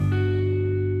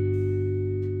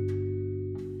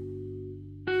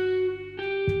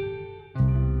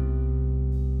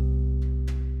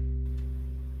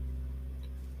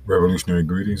Revolutionary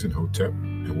greetings and Hotep,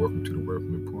 and welcome to the Word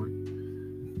from the Point.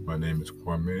 My name is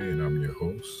Kwame, and I'm your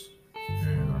host.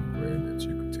 And I'm glad that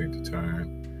you could take the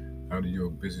time out of your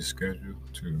busy schedule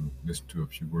to listen to a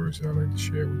few words that I'd like to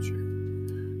share with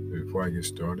you. But before I get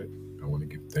started, I want to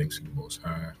give thanks to the Most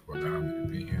High for allowing me to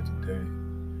be here today,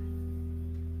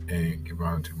 and give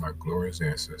honor to my glorious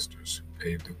ancestors who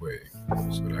paved the way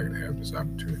so that I can have this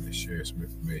opportunity to share some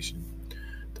information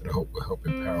that I hope will help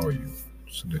empower you,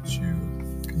 so that you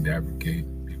can navigate,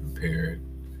 be prepared,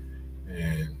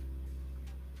 and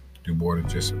do more than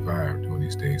just survive during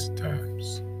these days and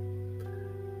times.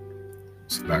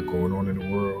 There's a lot going on in the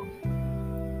world.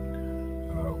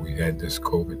 We had this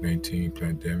COVID-19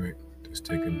 pandemic that's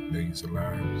taken millions of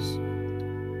lives.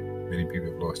 Many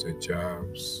people have lost their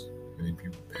jobs. Many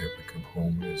people have become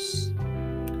homeless.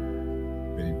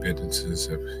 Many businesses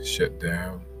have shut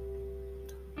down.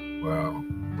 While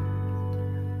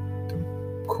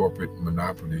corporate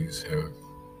monopolies have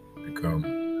become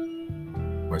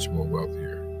much more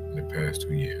wealthier in the past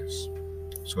 2 years.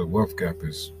 So the wealth gap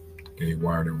is getting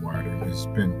wider and wider. It's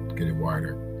been getting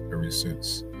wider ever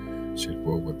since,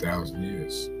 for over 1,000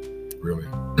 years, really.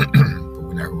 But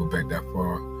we're not going to go back that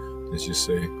far. Let's just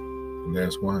say the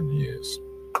last 100 years,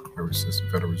 ever since the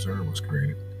Federal Reserve was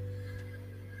created,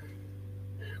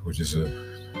 which is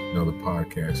another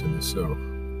podcast in itself.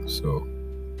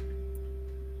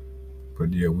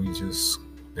 But yeah, we just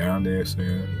down there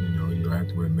saying, you don't have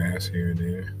to wear masks here and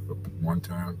there. But one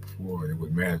time before, it was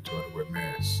mandatory to wear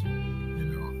masks.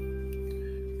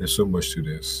 There's so much to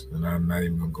this, and I'm not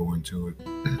even going to go into it.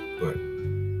 But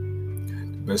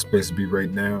the best place to be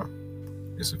right now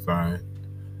is to find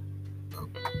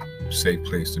a safe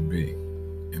place to be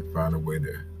and find a way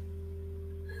to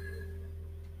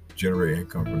generate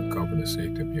income from the comfort and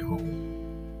safety of your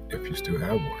home, if you still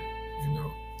have one,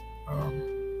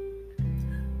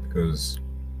 because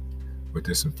with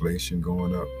this inflation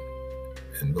going up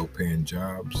and low-paying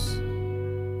jobs,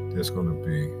 there's going to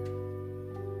be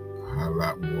a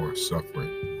lot more suffering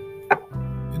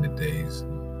in the days,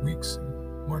 weeks,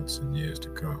 and months, and years to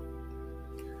come.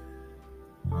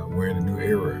 We're in a new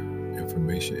era,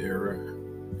 information era,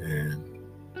 and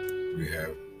we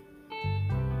have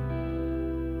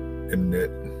Internet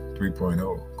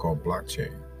 3.0 called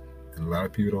blockchain, and a lot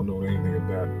of people don't know anything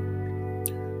about it.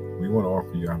 We want to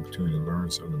offer you the opportunity to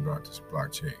learn something about this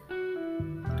blockchain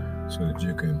so that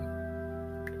you can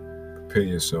prepare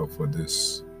yourself for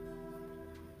this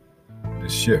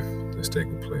shift that's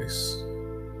taking place,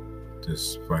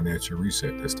 this financial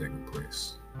reset that's taking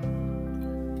place.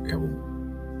 We have a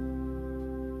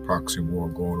proxy war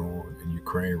going on in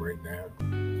Ukraine right now,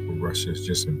 where Russia's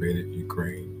just invaded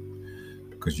Ukraine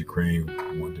because Ukraine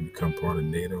wanted to become part of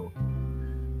NATO,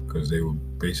 because they were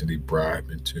basically bribed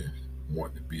into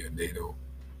wanting to be a NATO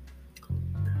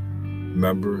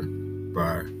member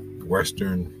by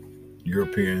Western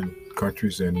European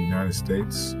countries and the United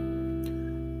States.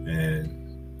 And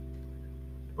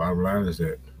the bottom line is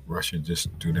that Russia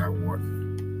just do not want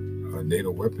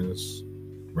NATO weapons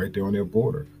right there on their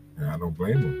border. And I don't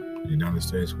blame them. The United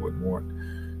States wouldn't want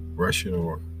Russian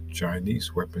or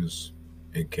Chinese weapons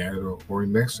in Canada or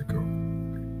in Mexico.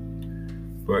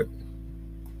 But,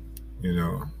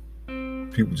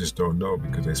 people just don't know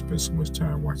because they spend so much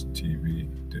time watching TV.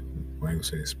 I ain't gonna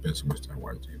say they spend so much time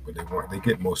watching TV, but they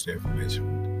get most of the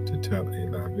information to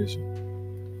television.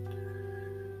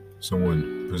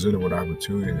 Someone presented with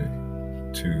opportunity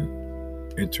to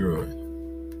enter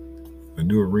a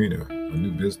new arena, a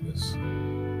new business,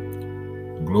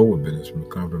 a global business from the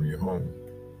comfort of your home,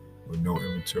 with no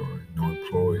inventory, no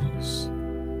employees,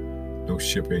 no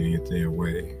shipping anything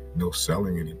away, no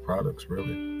selling any products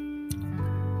really.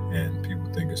 And people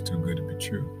think it's too good to be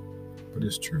true, but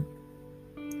it's true.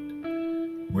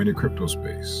 We're in the crypto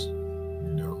space,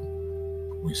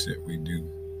 we do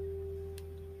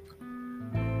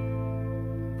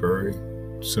very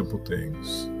simple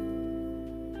things.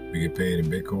 We get paid in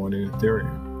Bitcoin and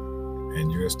Ethereum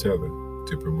and US Tether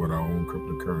to promote our own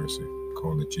cryptocurrency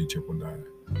called the G999.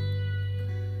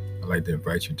 I'd like to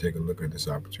invite you to take a look at this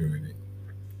opportunity.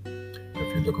 If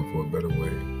you're looking for a better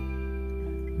way,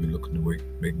 if you're looking to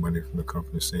make money from the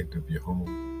comfort and safety of your home,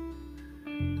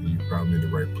 then you're probably in the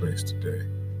right place today.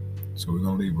 So we're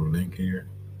going to leave a link here.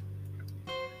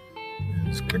 And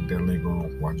just click that link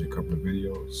on, watch a couple of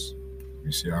videos. If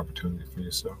you see an opportunity for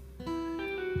yourself,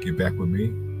 get back with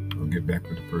me or get back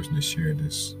with the person that shared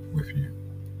this with you.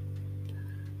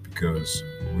 Because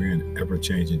we're in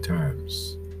ever-changing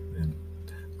times. And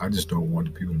I just don't want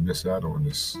the people to miss out on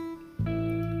this.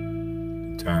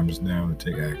 The time is now to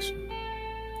take action.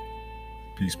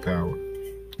 Peace, power,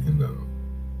 and love.